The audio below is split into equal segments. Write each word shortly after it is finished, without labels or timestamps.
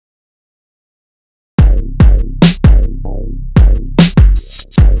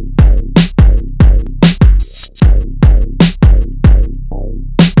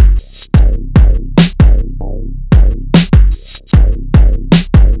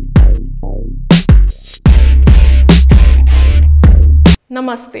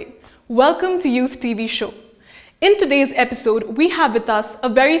Namaste. Welcome to Youth TV Show. In today's episode, we have with us a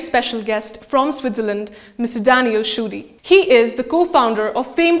very special guest from Switzerland, Mr. TSCHUDY. He is the co-founder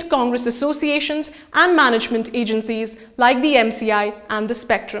of famed Congress associations and management agencies like the MCI and the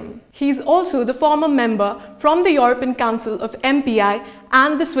Spectrum. He is also the former member from the European Council of MPI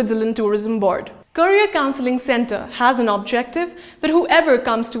and the Switzerland Tourism Board. Career Counseling Center has an objective that whoever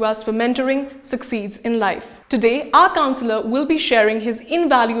comes to us for mentoring succeeds in life. Today, our counselor will be sharing his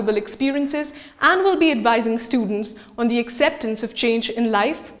invaluable experiences and will be advising students on the acceptance of change in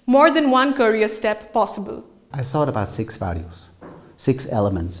life, more than one career step possible. I thought about 6 values, 6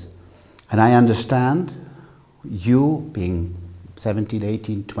 elements. And I understand you being 17,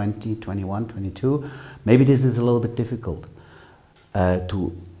 18, 20, 21, 22, maybe this is a little bit difficult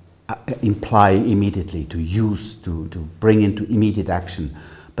to imply immediately, to use, to bring into immediate action.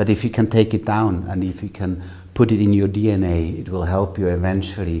 But if you can take it down and if you can put it in your DNA, it will help you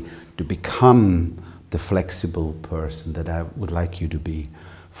eventually to become the flexible person that I would like you to be.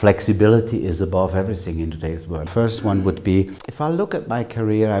 Flexibility is above everything in today's world. First one would be, if I look at my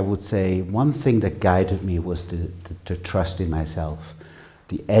career, I would say one thing that guided me was the trust in myself,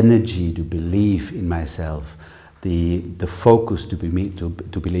 the energy to believe in myself, the focus to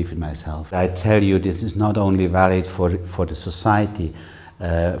believe in myself. I tell you, this is not only valid for the society,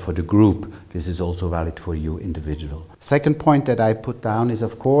 for the group, this is also valid for you individual. Second point that I put down is,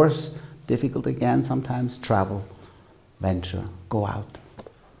 of course, difficult again sometimes, travel, venture, go out,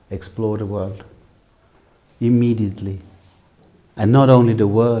 explore the world immediately. And not only the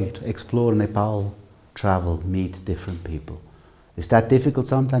world, explore Nepal, travel, meet different people. Is that difficult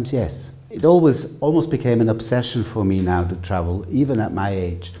sometimes? Yes. It almost became an obsession for me now to travel, even at my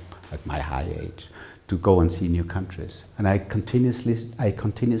age, at my high age, to go and see new countries. And I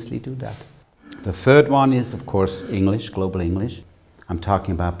continuously do that. The third one is, of course, English, global English. I'm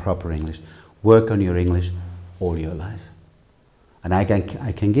talking about proper English. Work on your English all your life. And I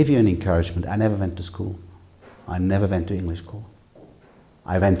can give you an encouragement. I never went to school. I never went to English school.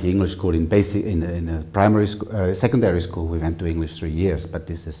 I went to English school in a primary school, secondary school. We went to English 3 years, but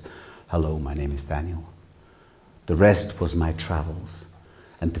this is, hello, my name is Daniel. The rest was my travels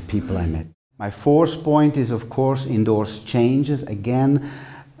and the people I met. My fourth point is, of course, endorse changes. Again,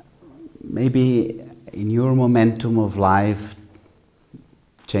 maybe in your momentum of life,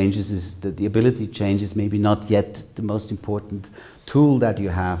 changes is the ability to change is maybe not yet the most important tool that you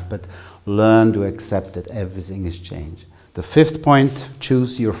have, but learn to accept that everything is change. The fifth point,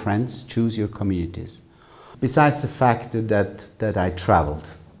 choose your friends, choose your communities. Besides the fact that I traveled,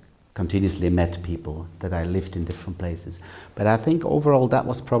 continuously met people, that I lived in different places. But I think overall that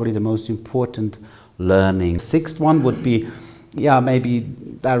was probably the most important learning. Sixth one would be, maybe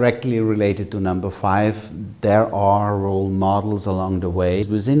directly related to number 5. There are role models along the way.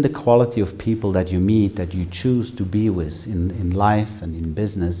 Within the quality of people that you meet, that you choose to be with in life and in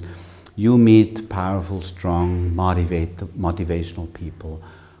business, you meet powerful, strong, motivational people.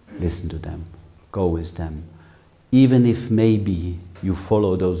 Listen to them, go with them. Even if maybe you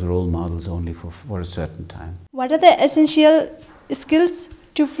follow those role models only for a certain time. What are the essential skills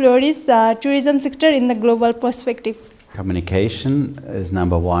to flourish the tourism sector in the global perspective? Communication is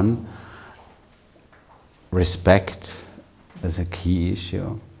number 1. Respect is a key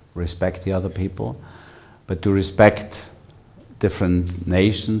issue. Respect the other people, but to respect different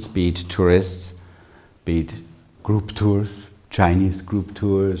nations, be it tourists, be it group tours, Chinese group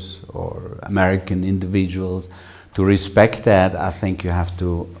tours or American individuals. To respect that, I think you have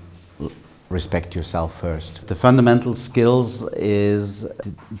to respect yourself first. The fundamental skills is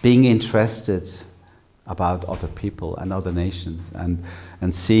being interested about other people and other nations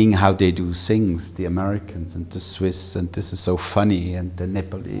and seeing how they do things, the Americans and the Swiss, and this is so funny, and the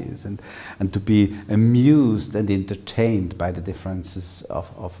Nepalese, and to be amused and entertained by the differences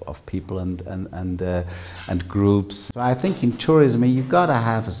of people and groups. So I think in tourism you've got to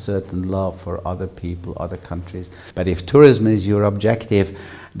have a certain love for other people, other countries. But if tourism is your objective,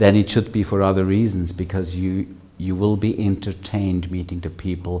 then it should be for other reasons, because you will be entertained meeting the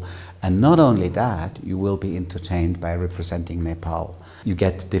people, and not only that, you will be entertained by representing Nepal. You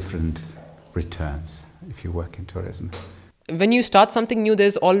get different returns if you work in tourism. When you start something new,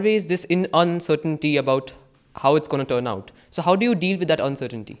 there's always this uncertainty about how it's going to turn out. So how do you deal with that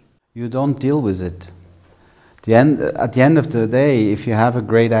uncertainty? You don't deal with it. At the end of the day, if you have a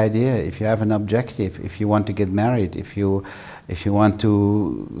great idea, if you have an objective, if you want to get married, if you want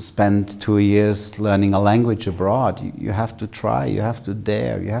to spend 2 years learning a language abroad, you have to try, you have to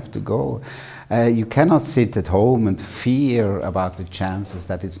dare, you have to go. You cannot sit at home and fear about the chances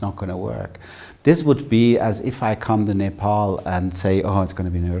that it's not going to work. This would be as if I come to Nepal and say, oh, it's going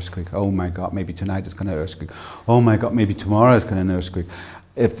to be an earthquake. Oh my God, maybe tonight it's going to earthquake. Oh my God, maybe tomorrow it's going to be an earthquake.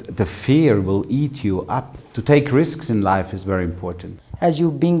 If the fear will eat you up. To take risks in life is very important. As you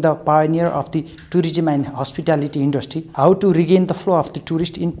being the pioneer of the tourism and hospitality industry, how to regain the flow of the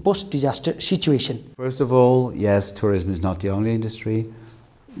tourist in post-disaster situation? First of all, yes, tourism is not the only industry.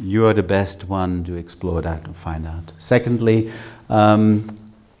 You are the best one to explore that and find out. Secondly,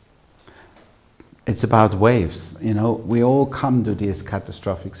 it's about waves. You know, we all come to these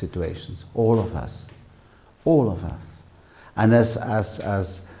catastrophic situations, all of us. And as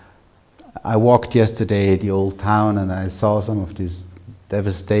I walked yesterday at the old town and I saw some of this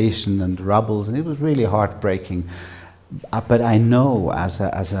devastation and rubbles, and it was really heartbreaking. But I know as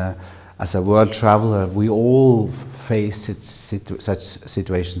a world traveler, we all face such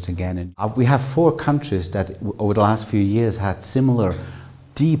situations again. And we have 4 countries that over the last few years had similar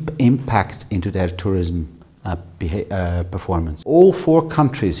deep impacts into their tourism performance. All 4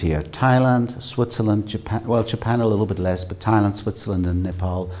 countries here, Thailand, Switzerland, Japan, well, Japan a little bit less, but Thailand, Switzerland and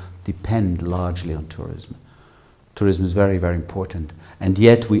Nepal depend largely on tourism. Tourism is very, very important. And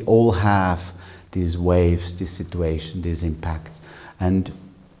yet we all have these waves, this situation, these impacts. And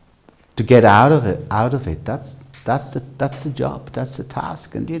to get out of it, that's the job, that's the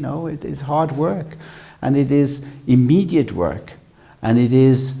task. And you know, it is hard work, and it is immediate work, and it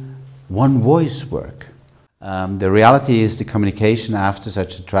is one voice work. The reality is the communication after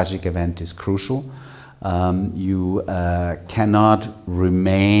such a tragic event is crucial. You cannot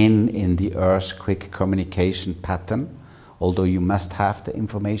remain in the earthquake communication pattern, although you must have the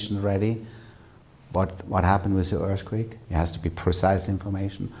information ready. What happened with the earthquake? It has to be precise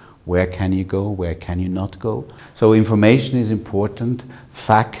information. Where can you go? Where can you not go? So information is important,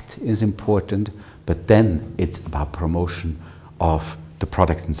 fact is important, but then it's about promotion of the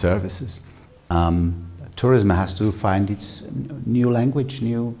product and services. Tourism has to find its new language,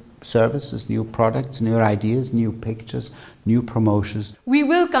 new services, new products, new ideas, new pictures, new promotions. We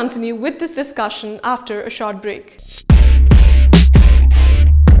will continue with this discussion after a short break.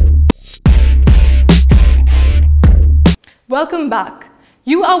 Welcome back.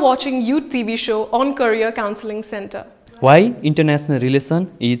 You are watching Youth TV show on Career Counseling Center. Why international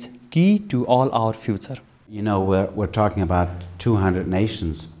relation is key to all our future. You know, we're talking about 200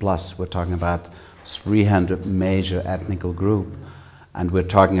 nations plus, we're talking about 300 major ethnical groups, and we're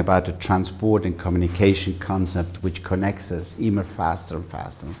talking about a transport and communication concept which connects us even faster and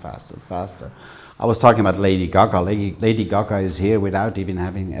faster and faster and faster. I was talking about Lady Gaga. Lady Gaga is here without even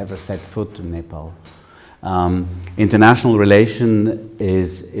having ever set foot in Nepal. International relation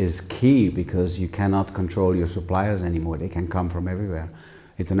is key because you cannot control your suppliers anymore. They can come from everywhere.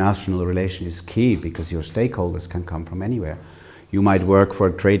 International relation is key because your stakeholders can come from anywhere. You might work for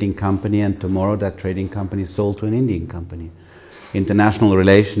a trading company and tomorrow that trading company is sold to an Indian company. International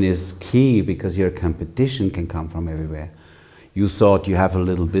relation is key because your competition can come from everywhere. You thought you have a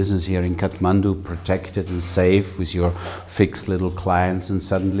little business here in Kathmandu, protected and safe with your fixed little clients, and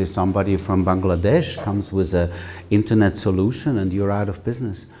suddenly somebody from Bangladesh comes with an internet solution and you're out of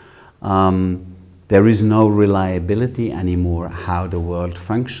business. There is no reliability anymore how the world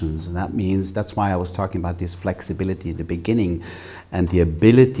functions, and that means, that's why I was talking about this flexibility in the beginning and the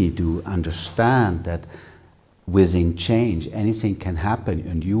ability to understand that within change anything can happen,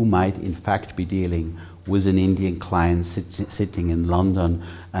 and you might in fact be dealing with an Indian client sitting in London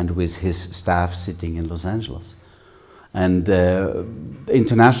and with his staff sitting in Los Angeles. And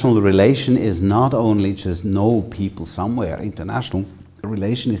international relation is not only just know people somewhere. International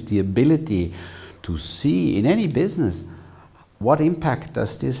relation is the ability to see in any business what impact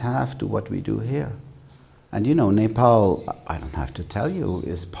does this have to what we do here. And you know, Nepal, I don't have to tell you,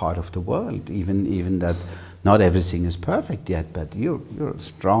 is part of the world, even that not everything is perfect yet, but you're a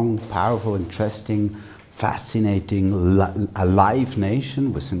strong, powerful, interesting, fascinating, alive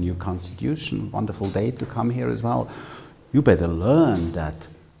nation with a new constitution. Wonderful day to come here as well. You better learn that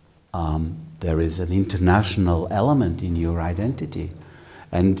there is an international element in your identity.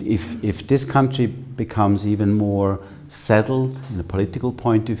 And if this country becomes even more settled in a political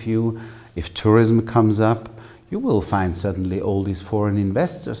point of view, if tourism comes up, you will find suddenly all these foreign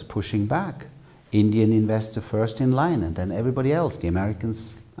investors pushing back. Indian investor first in line, and then everybody else, the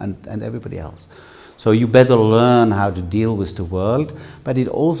Americans and everybody else. So you better learn how to deal with the world, but it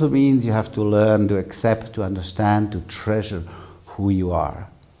also means you have to learn to accept, to understand, to treasure who you are.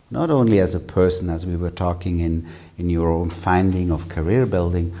 Not only as a person, as we were talking in your own finding of career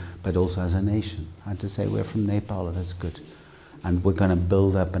building, but also as a nation. And to say we're from Nepal, and that's good. And we're going to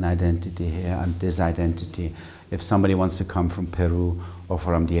build up an identity here, and this identity, if somebody wants to come from Peru or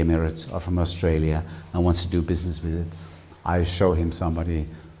from the Emirates or from Australia and wants to do business with it, I show him somebody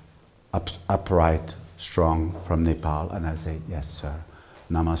upright, strong from Nepal, and I say, yes sir,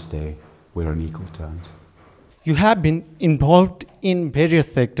 namaste, we're on equal terms. You have been involved in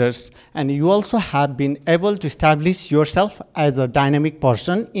various sectors, and you also have been able to establish yourself as a dynamic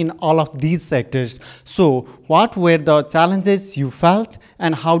person in all of these sectors. So what were the challenges you felt,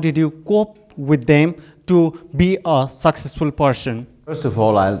 and how did you cope with them to be a successful person? First of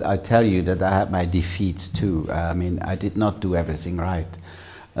all, I'll tell you that I had my defeats too. I mean, I did not do everything right,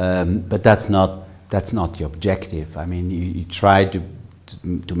 but that's not the objective. I mean, you try to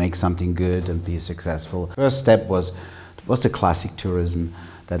make something good and be successful. First step was the classic tourism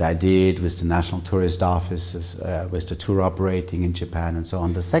that I did with the National Tourist Office, with the tour operating in Japan and so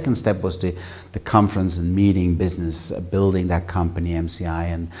on. The second step was the conference and meeting business, building that company,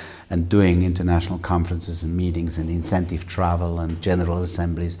 MCI, and doing international conferences and meetings and incentive travel and general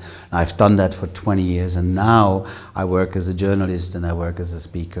assemblies. I've done that for 20 years, and now I work as a journalist and I work as a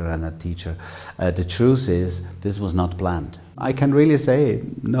speaker and a teacher. The truth is, this was not planned. I can really say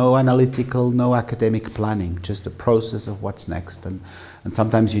no analytical, no academic planning, just the process of what's next. And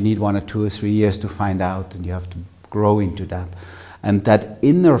sometimes you need 1 or 2 or 3 years to find out, and you have to grow into that. And that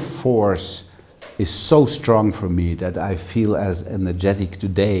inner force is so strong for me that I feel as energetic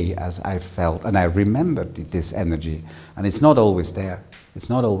today as I felt. And I remembered this energy. And it's not always there. It's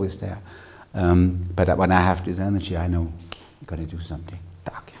not always there. But when I have this energy, I know you're going to do something.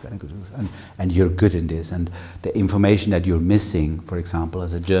 And you're good in this, and the information that you're missing, for example,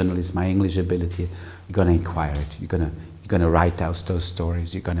 as a journalist, my English ability, you're going to inquire it, you're going to write out those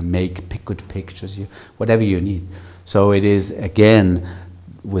stories, you're going to make good pictures, whatever you need. So it is, again,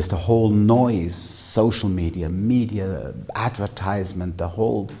 with the whole noise, social media, advertisement, the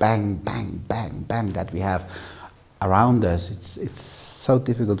whole bang, bang, bang, bang that we have around us, it's so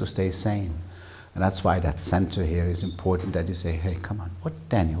difficult to stay sane. And that's why that center here is important, that you say, hey, come on,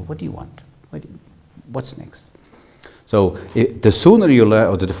 Daniel, what do you want? What's next? So the sooner you learn,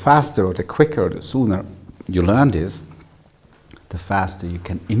 or the faster or the quicker or the sooner you learn this, the faster you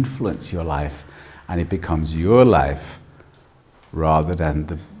can influence your life, and it becomes your life rather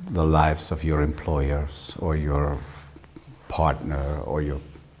than the lives of your employers or your partner or your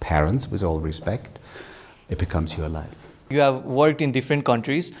parents, with all respect. It becomes your life. You have worked in different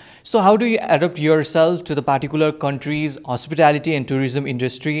countries. So how do you adapt yourself to the particular country's hospitality and tourism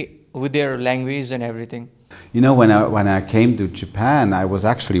industry with their language and everything? You know, when I came to Japan, I was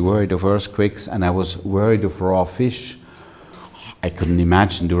actually worried of earthquakes, and I was worried of raw fish. I couldn't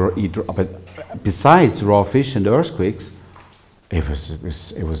imagine to eat, but besides raw fish and earthquakes, it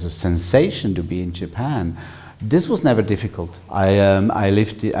was a sensation to be in Japan. This was never difficult. I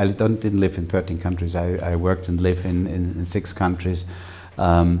didn't live in 13 countries. I worked and lived in 6 countries.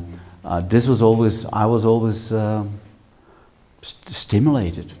 This was always, I was always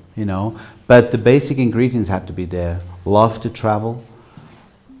stimulated, you know. But the basic ingredients had to be there. Love to travel,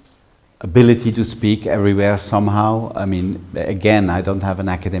 ability to speak everywhere somehow. I mean, again, I don't have an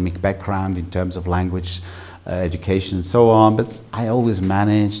academic background in terms of language education and so on, but I always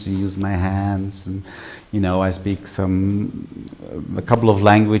managed to use my hands, and you know, I speak a couple of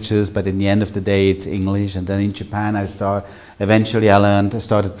languages, but in the end of the day it's English. And then in Japan eventually I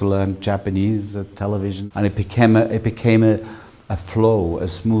started to learn Japanese television, and it became a flow, a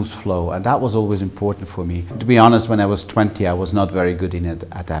smooth flow, and that was always important for me. To be honest, when I was 20, I was not very good in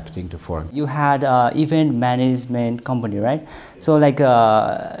adapting to foreign. You had event management company, right? So like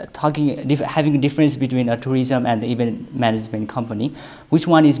having a difference between a tourism and the event management company, which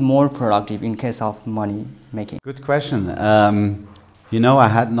one is more productive in case of money making? Good question. You know, I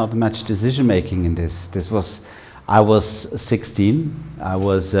had not much decision making in this. I was 16.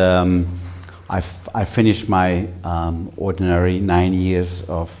 I finished my ordinary 9 years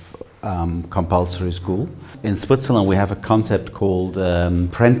of compulsory school. In Switzerland we have a concept called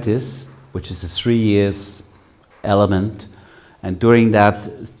apprentice, which is a 3 years element, and during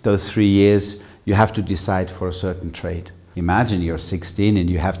those 3 years you have to decide for a certain trade. Imagine you're 16 and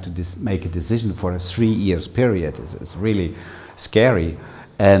you have to make a decision for a 3 years period. It's really scary.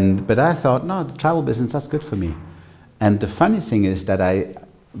 But I thought, no, the travel business, that's good for me. And the funny thing is that I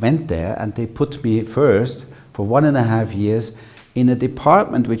went there and they put me first for 1.5 years in a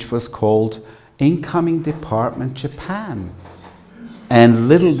department which was called incoming department Japan. And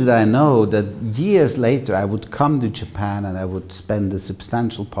little did I know that years later I would come to Japan and I would spend a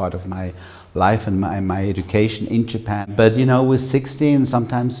substantial part of my life and my education in Japan. But you know, with 16,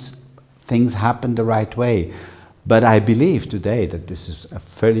 sometimes things happen the right way. But I believe today that this is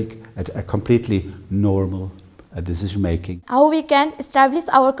a completely normal decision making. How we can establish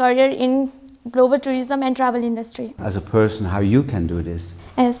our career in global tourism and travel industry. As a person, how you can do this.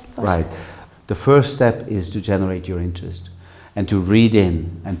 Yes. Right. The first step is to generate your interest and to read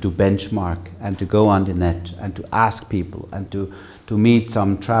in and to benchmark and to go on the net and to ask people and to meet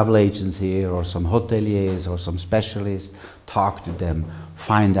some travel agency or some hoteliers or some specialists, talk to them,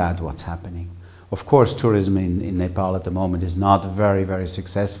 find out what's happening. Of course, tourism in Nepal at the moment is not very, very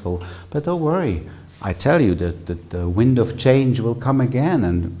successful, but don't worry. I tell you that the wind of change will come again,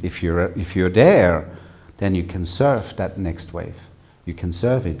 and if you're there, then you can surf that next wave. You can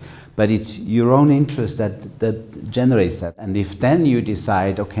surf it. But it's your own interest that generates that. And if then you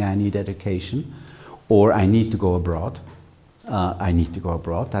decide, okay, I need education, or I need to go abroad,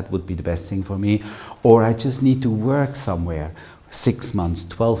 that would be the best thing for me, or I just need to work somewhere, 6 months,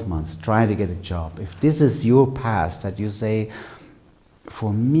 12 months, try to get a job. If this is your past, that you say,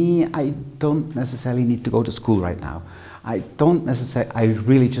 for me, I don't necessarily need to go to school right now. I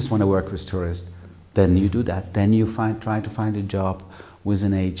really just want to work with tourists. Then you do that. Then you try to find a job with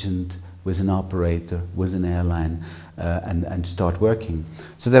an agent, with an operator, with an airline, and start working.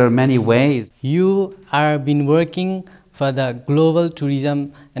 So there are many ways. You have been working for the global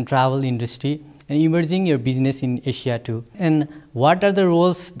tourism and travel industry and emerging your business in Asia too. And what are the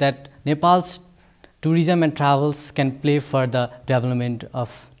roles that Nepal's tourism and travels can play for the development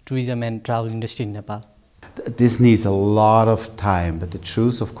of tourism and travel industry in Nepal? This needs a lot of time, but the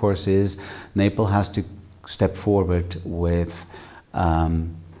truth, of course, is Nepal has to step forward with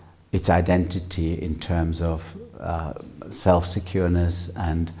its identity in terms of self-secureness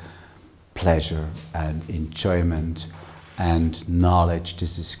and pleasure and enjoyment and knowledge.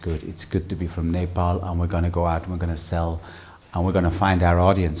 This is good. It's good to be from Nepal, and we're going to go out and we're going to sell and we're going to find our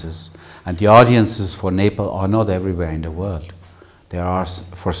audiences. And the audiences for Nepal are not everywhere in the world. There are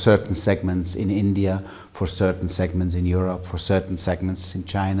for certain segments in India, for certain segments in Europe, for certain segments in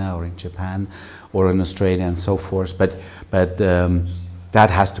China or in Japan or in Australia and so forth. But that's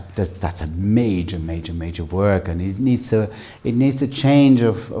a major work, and it needs a change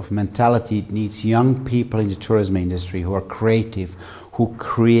of mentality. It needs young people in the tourism industry who are creative, who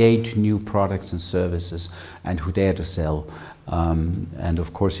create new products and services, and who dare to sell. And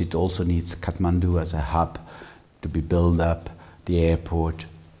of course, it also needs Kathmandu as a hub to be built up. The airport,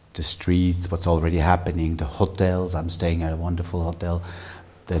 the streets, what's already happening, the hotels. I'm staying at a wonderful hotel.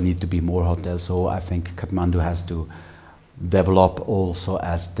 There need to be more hotels. So I think Kathmandu has to develop also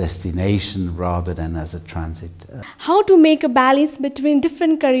as destination rather than as a transit. How to make a balance between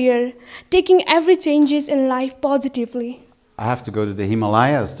different careers, taking every changes in life positively? I have to go to the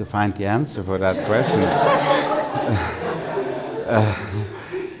Himalayas to find the answer for that question.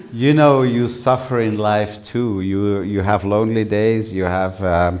 You know, you suffer in life too. You have lonely days. You have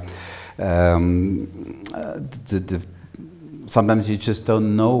sometimes you just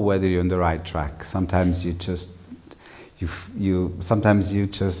don't know whether you're on the right track. Sometimes you just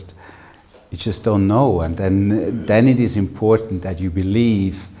don't know, and then it is important that you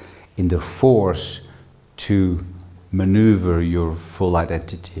believe in the force to maneuver your full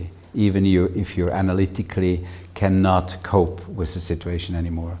identity, even if you analytically cannot cope with the situation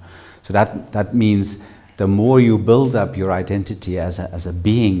anymore. So that means the more you build up your identity as a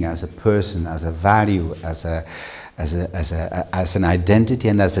being, as a person, as a value, as an identity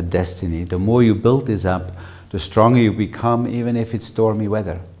and as a destiny, the more you build this up, the stronger you become, even if it's stormy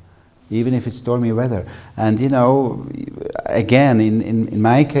weather. Even if it's stormy weather. And you know, again, in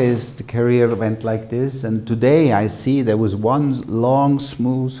my case, the career went like this, and today I see there was one long,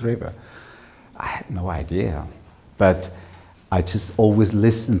 smooth river. I had no idea. But I just always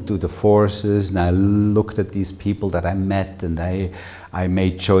listened to the forces, and I looked at these people that I met, and I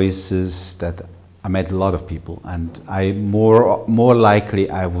made choices that I met a lot of people, and more likely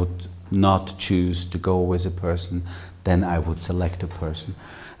I would not choose to go with a person than I would select a person.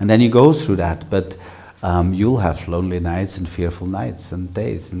 And then you go through that, but you'll have lonely nights and fearful nights and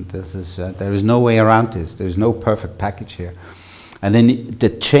days, and there is no way around this. There is no perfect package here. And then the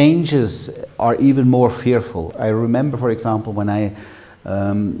changes are even more fearful. I remember, for example, when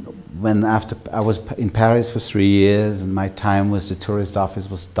after I was in Paris for 3 years, and my time with the tourist office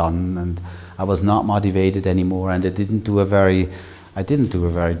was done, and I was not motivated anymore, and I didn't do a very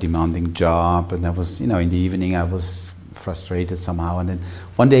demanding job, and I was, you know, in the evening I was frustrated somehow. And then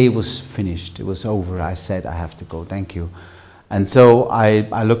one day it was finished, it was over. I said, I have to go, thank you. And so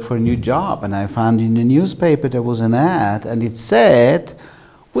I looked for a new job, and I found in the newspaper there was an ad, and it said,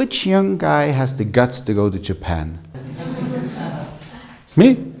 which young guy has the guts to go to Japan?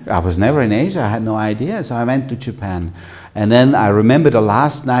 Me? I was never in Asia, I had no idea, so I went to Japan. And then I remember the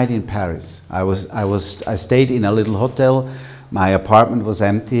last night in Paris. I stayed in a little hotel, my apartment was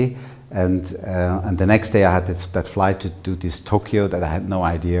empty, and the next day I had that flight to this Tokyo that I had no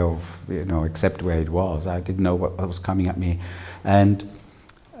idea of, you know, except where it was. I didn't know what was coming at me. And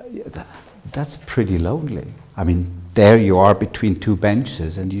that's pretty lonely. I mean, there you are between two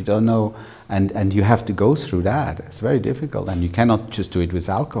benches and you don't know, and you have to go through that. It's very difficult, and you cannot just do it with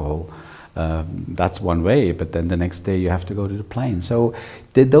alcohol. That's one way, but then the next day you have to go to the plane. So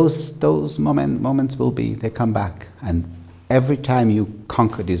those moments will be, they come back, and every time you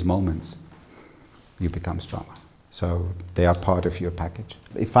conquer these moments, you become stronger. So they are part of your package.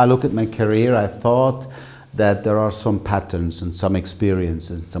 If I look at my career, I thought that there are some patterns and some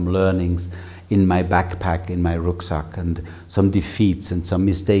experiences, some learnings in my backpack, in my rucksack, and some defeats and some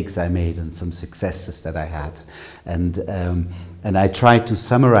mistakes I made and some successes that I had. And I try to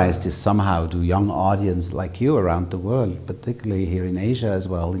summarize this somehow to young audience like you around the world, particularly here in Asia as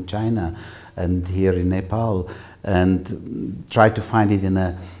well, in China and here in Nepal, and try to find it in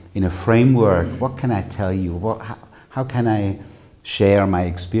a framework. What can I tell you? How can I share my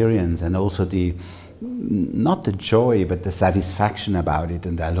experience, and also not the joy, but the satisfaction about it.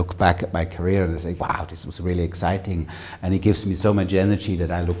 And I look back at my career and I say, wow, this was really exciting. And it gives me so much energy that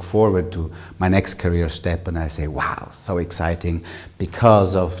I look forward to my next career step, and I say, wow, so exciting,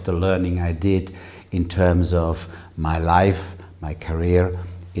 because of the learning I did in terms of my life, my career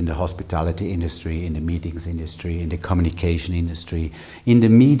in the hospitality industry, in the meetings industry, in the communication industry, in the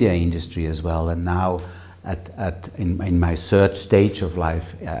media industry as well, and now in my third stage of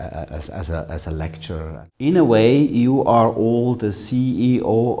life as a lecturer. In a way, you are all the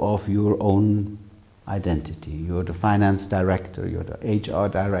CEO of your own identity. You're the finance director, you're the HR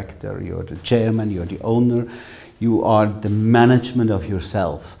director, you're the chairman, you're the owner. You are the management of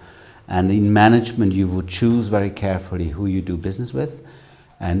yourself. And in management, you will choose very carefully who you do business with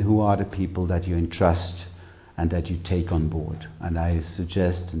and who are the people that you entrust and that you take on board. And I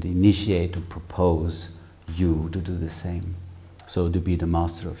suggest and initiate and propose you to do the same. So to be the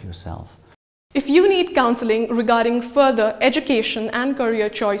master of yourself. If you need counseling regarding further education and career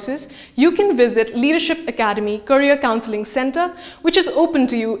choices, you can visit Leadership Academy Career Counseling Center, which is open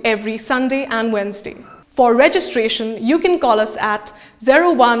to you every Sunday and Wednesday. For registration, you can call us at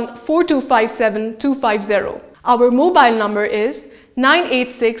 01-4257-250. Our mobile number is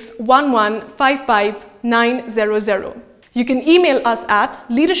 986-1155-900. You can email us at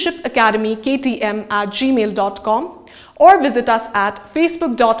leadershipacademyktm@gmail.com or visit us at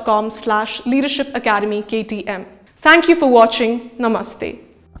facebook.com/leadershipacademyktm. Thank you for watching. Namaste.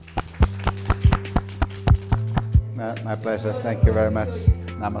 My pleasure. Thank you very much.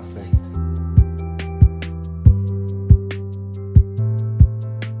 Namaste.